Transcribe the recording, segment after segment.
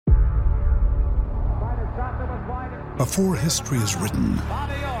Before history is written,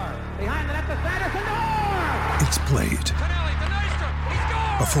 it's played.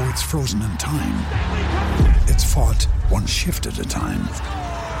 Before it's frozen in time, it's fought one shift at a time.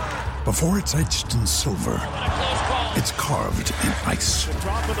 Before it's etched in silver, it's carved in ice.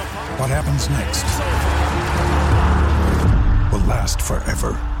 What happens next will last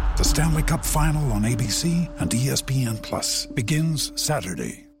forever. The Stanley Cup Final on ABC and ESPN Plus begins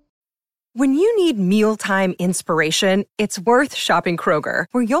Saturday. When you need mealtime inspiration, it's worth shopping Kroger,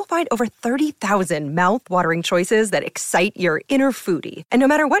 where you'll find over 30,000 mouth-watering choices that excite your inner foodie. And no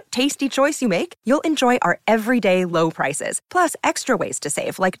matter what tasty choice you make, you'll enjoy our everyday low prices, plus extra ways to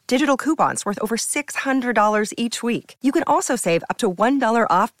save, like digital coupons worth over $600 each week. You can also save up to $1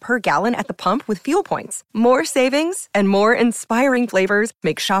 off per gallon at the pump with fuel points. More savings and more inspiring flavors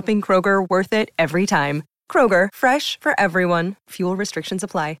make shopping Kroger worth it every time. Kroger, fresh for everyone. Fuel restrictions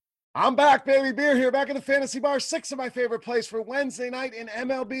apply. I'm back, baby. Beer here, back in the Fantasy Bar. 6 of my favorite plays for Wednesday night in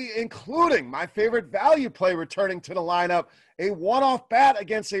MLB, including my favorite value play returning to the lineup, a one-off bat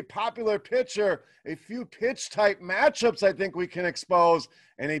against a popular pitcher, a few pitch-type matchups I think we can expose,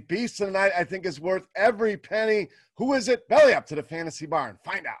 and a beast of the night I think is worth every penny. Who is it? Belly up to the Fantasy Bar and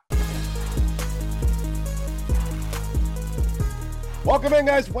find out. Welcome in,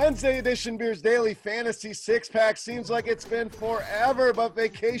 guys. Wednesday edition Beers Daily Fantasy Six-Pack. Seems like it's been forever, but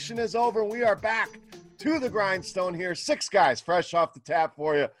vacation is over. We are back to the grindstone here. 6 guys fresh off the tap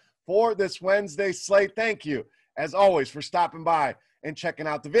for you for this Wednesday slate. Thank you, as always, for stopping by and checking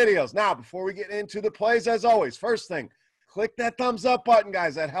out the videos. Now, before we get into the plays, as always, first thing, click that thumbs up button,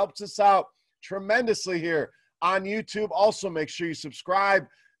 guys. That helps us out tremendously here on YouTube. Also, make sure you subscribe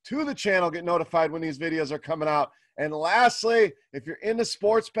to the channel, get notified when these videos are coming out. And lastly, if you're into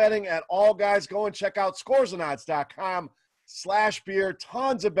sports betting at all, guys, go and check out scoresandodds.com/beer.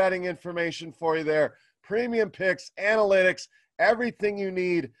 Tons of betting information for you there. Premium picks, analytics, everything you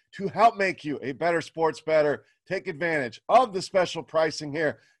need to help make you a better sports bettor. Take advantage of the special pricing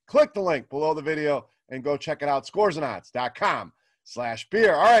here. Click the link below the video and go check it out,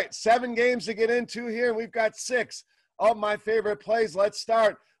 scoresandodds.com/beer. All right, 7 games to get into here, and we've got 6 of my favorite plays. Let's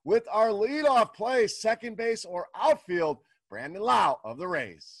start with our leadoff play, second base or outfield, Brandon Lowe of the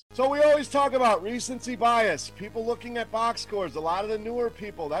Rays. So we always talk about recency bias, people looking at box scores, a lot of the newer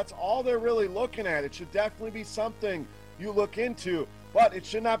people, that's all they're really looking at. It should definitely be something you look into, but it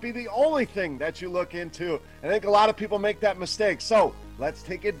should not be the only thing that you look into. I think a lot of people make that mistake. So let's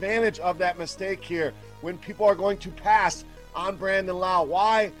take advantage of that mistake here when people are going to pass on Brandon Lowe.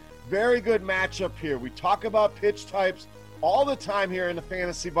 Why? Very good matchup here. We talk about pitch types all the time here in the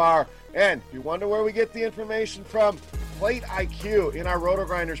Fantasy Bar. And if you wonder where we get the information from, Plate IQ in our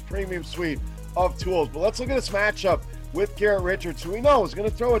Roto-Grinders premium suite of tools. But let's look at this matchup with Garrett Richards, who we know is going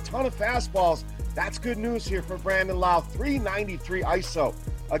to throw a ton of fastballs. That's good news here for Brandon Lowe. 393 ISO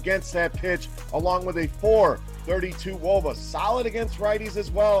against that pitch, along with a 432 WOBA. Solid against righties as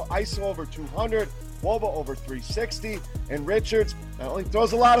well. ISO over 200, WOBA over 360. And Richards not only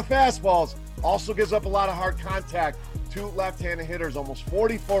throws a lot of fastballs, also gives up a lot of hard contact to left-handed hitters, almost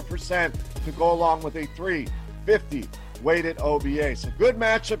 44% to go along with a 350 weighted OBA. So good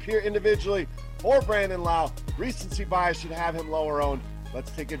matchup here individually for Brandon Lowe. Recency bias should have him lower owned.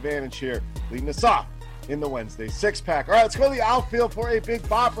 Let's take advantage here, leading us off in the Wednesday six-pack. All right, let's go to the outfield for a big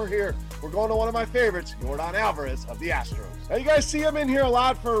bopper here. We're going to one of my favorites, Yordan Alvarez of the Astros. Now, you guys see him in here a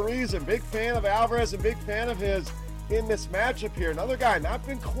lot for a reason. Big fan of Alvarez and big fan of his in this matchup here. Another guy not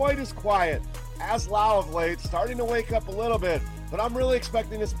been quite as quiet as Lowe of late, starting to wake up a little bit, but I'm really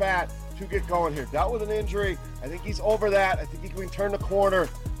expecting this bat to get going here. Dealt with an injury. I think he's over that. I think he can turn the corner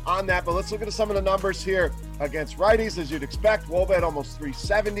on that, but let's look at some of the numbers here against righties. As you'd expect, WOBA at almost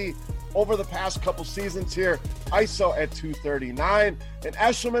 370 over the past couple seasons here. ISO at 239. And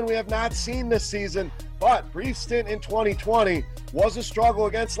Eshelman we have not seen this season, but brief stint in 2020 was a struggle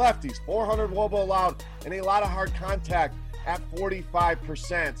against lefties. 400 WOBA allowed and a lot of hard contact at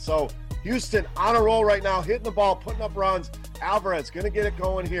 45%. So Houston on a roll right now, hitting the ball, putting up runs. Alvarez going to get it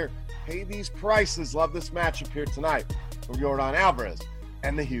going here. Pay these prices. Love this matchup here tonight for Yordan Alvarez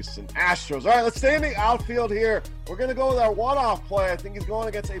and the Houston Astros. All right, let's stay in the outfield here. We're going to go with our one-off play. I think he's going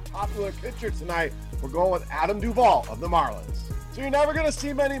against a popular pitcher tonight. We're going with Adam Duvall of the Marlins. So you're never going to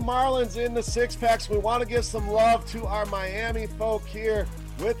see many Marlins in the six-packs. We want to give some love to our Miami folk here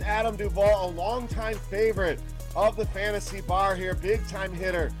with Adam Duvall, a longtime favorite of the Fantasy Bar here, big-time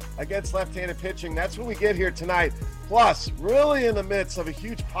hitter against left-handed pitching. That's what we get here tonight. Plus, really in the midst of a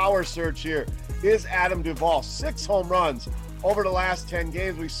huge power surge here is Adam Duvall. 6 home runs over the last 10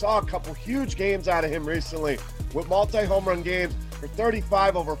 games. We saw a couple huge games out of him recently with multi-home run games for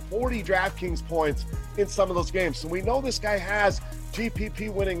 35, over 40 DraftKings points in some of those games. So we know this guy has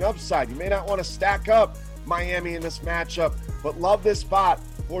GPP winning upside. You may not want to stack up Miami in this matchup, but love this spot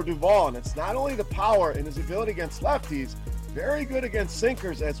for Duvall. And it's not only the power and his ability against lefties, very good against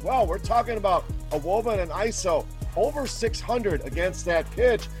sinkers as well. We're talking about a Woba and an ISO over 600 against that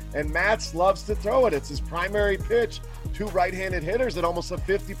pitch, and Matz loves to throw it. It's his primary pitch to right-handed hitters at almost a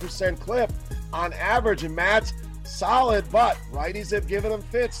 50% clip on average, and Matz solid, but righties have given him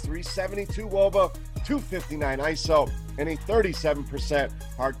fits. 372 Woba, 259 ISO, and a 37%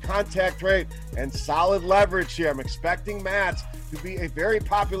 hard contact rate and solid leverage here. I'm expecting Matz to be a very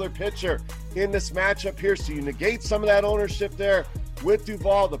popular pitcher in this matchup here, so you negate some of that ownership there with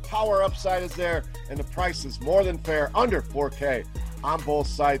Duvall. The power upside is there, and the price is more than fair, under 4K on both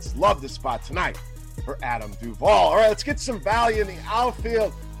sites. Love the spot tonight for Adam Duvall. All right, let's get some value in the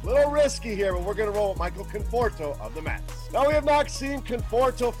outfield. Little risky here, but we're going to roll with Michael Conforto of the Mets. Now, we have not seen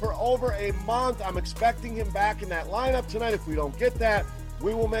Conforto for over a month. I'm expecting him back in that lineup tonight. If we don't get that,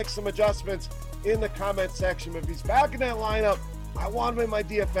 we will make some adjustments in the comment section. But if he's back in that lineup, I want him in my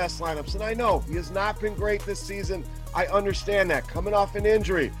DFS lineups. And I know he has not been great this season. I understand that. Coming off an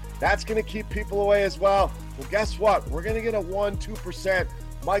injury, that's going to keep people away as well. Well, guess what? We're going to get a 1-2%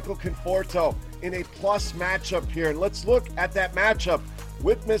 Michael Conforto in a plus matchup here. And let's look at that matchup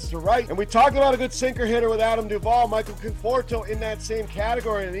with Mr. Wright. And we talked about a good sinker hitter with Adam Duvall. Michael Conforto in that same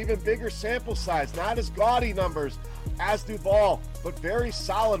category, and an even bigger sample size. Not as gaudy numbers as Duvall, but very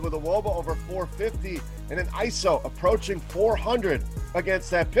solid with a Woba over 450 and an ISO approaching 400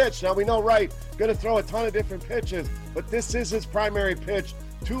 against that pitch. Now, we know Wright going to throw a ton of different pitches, but this is his primary pitch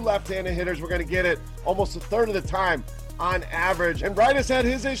to left-handed hitters. We're going to get it almost a third of the time on average. And Wright has had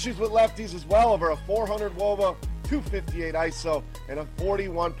his issues with lefties as well, over a 400 Woba, 258 ISO, and a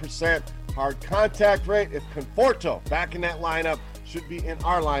 41% hard contact rate. If Conforto back in that lineup, should be in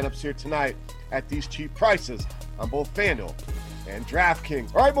our lineups here tonight at these cheap prices on both FanDuel and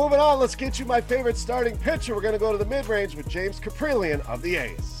DraftKings. All right, moving on. Let's get you my favorite starting pitcher. We're going to go to the mid-range with James Kaprielian of the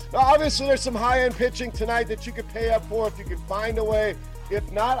A's. Now, obviously, there's some high-end pitching tonight that you could pay up for if you can find a way.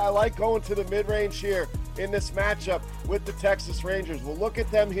 If not, I like going to the mid-range here in this matchup with the Texas Rangers. We'll look at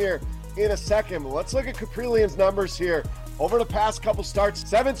them here in a second, but let's look at Kaprielian's numbers here. Over the past couple starts,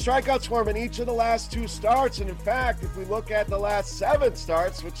 7 strikeouts for him in each of the last 2 starts. And in fact, if we look at the last 7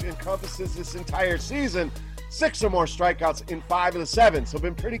 starts, which encompasses this entire season, 6 or more strikeouts in 5 of the 7. So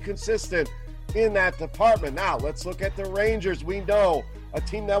been pretty consistent in that department. Now, let's look at the Rangers. We know a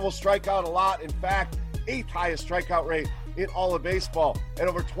team that will strike out a lot. In fact, 8th highest strikeout rate in all of baseball at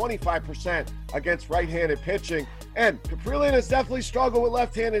over 25% against right-handed pitching. And Kaprielian has definitely struggled with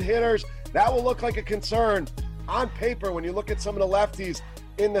left-handed hitters. That will look like a concern on paper when you look at some of the lefties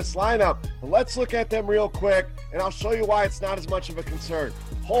in this lineup. But let's look at them real quick, and I'll show you why it's not as much of a concern.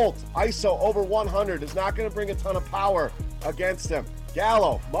 Holt, ISO over 100, is not going to bring a ton of power against him.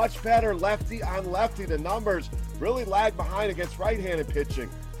 Gallo, much better lefty on lefty. The numbers really lag behind against right-handed pitching.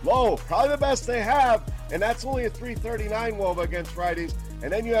 Lowe, probably the best they have, and that's only a 339 Woba against righties.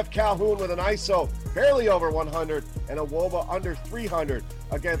 And then you have Calhoun with an ISO barely over 100 and a Woba under 300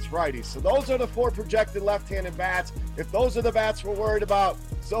 against righties. So those are the 4 projected left-handed bats. If those are the bats we're worried about,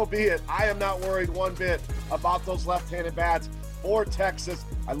 so be it. I am not worried one bit about those left-handed bats for Texas.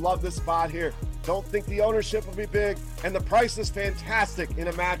 I love this spot here. Don't think the ownership will be big, and the price is fantastic in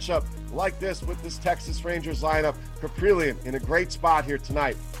a matchup like this with this Texas Rangers lineup. Kaprielian in a great spot here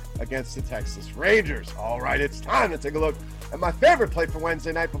tonight against the Texas Rangers. All right, it's time to take a look at my favorite play for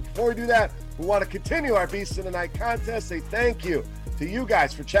Wednesday night. But before we do that, we want to continue our Beast of the Night contest. Say thank you to you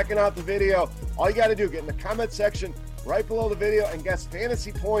guys for checking out the video. All you got to do, get in the comment section right below the video and guess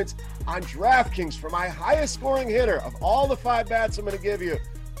fantasy points on DraftKings for my highest scoring hitter of all the 5 bats I'm going to give you.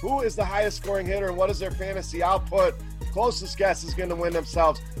 Who is the highest scoring hitter and what is their fantasy output? The closest guess is going to win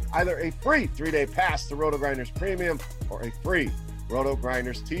themselves either a free 3-day pass to Roto Grinders Premium or a free Roto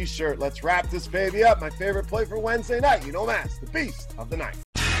Grinders t-shirt. Let's wrap this baby up. My favorite play for Wednesday night. You know Mass, the Beast of the Night.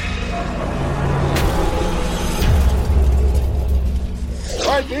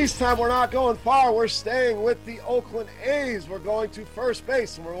 All right, this time we're not going far. We're staying with the Oakland A's. We're going to first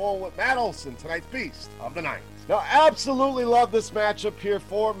base, and we're rolling with Matt Olson, tonight's Beast of the Night. Now, absolutely love this matchup here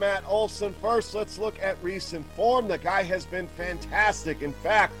for Matt Olson. First, let's look at recent form. The guy has been fantastic. In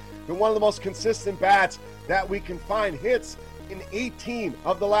fact, been one of the most consistent bats that we can find. Hits in 18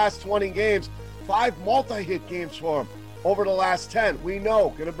 of the last 20 games. 5 multi-hit games for him over the last 10. We know,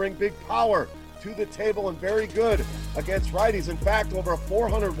 going to bring big power to the table and very good against righties. In fact, over a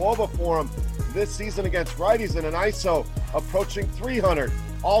 400 Woba for him this season against righties and an ISO approaching 300.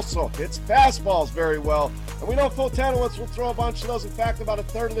 Also hits fastballs very well And we know Fultonowicz will throw a bunch of those. In fact, about a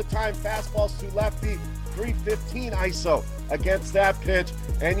third of the time, fastballs to lefty, 315 ISO against that pitch.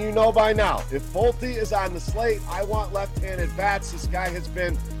 And you know by now, if Fulte is on the slate, I want left-handed bats. This guy has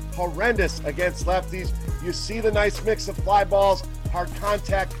been horrendous against lefties. You see the nice mix of fly balls, hard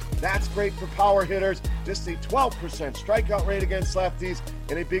contact. That's great for power hitters. Just a 12% strikeout rate against lefties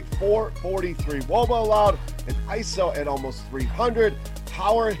and a big 443 WOBA allowed, an ISO at almost 300.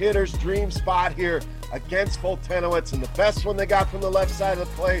 Power hitters' dream spot here against Fultonowicz, and the best one they got from the left side of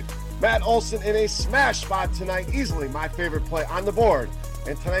the plate. Matt Olson in a smash spot tonight, easily my favorite play on the board,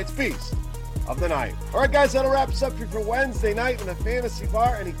 and tonight's beast of the night. All right, guys, that'll wrap us up here for Wednesday night in the Fantasy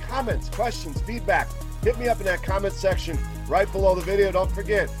Bar. Any comments, questions, feedback, hit me up in that comment section right below the video. Don't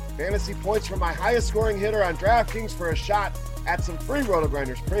forget, fantasy points for my highest scoring hitter on DraftKings for a shot at some free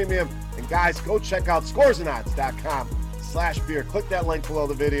RotoGrinders Premium. And guys, go check out scoresandodds.com/beer. Click that link below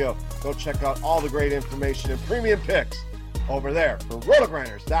the video. Go check out all the great information and premium picks over there for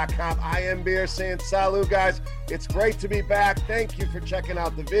RotoGrinders.com. I am Beer saying salut, guys. It's great to be back. Thank you for checking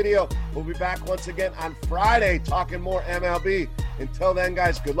out the video. We'll be back once again on Friday talking more MLB. Until then,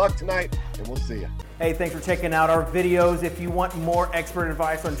 guys, good luck tonight, and we'll see you. Hey, thanks for checking out our videos. If you want more expert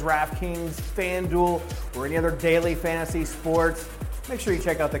advice on DraftKings, FanDuel, or any other daily fantasy sports, make sure you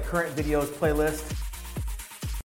check out the current videos playlist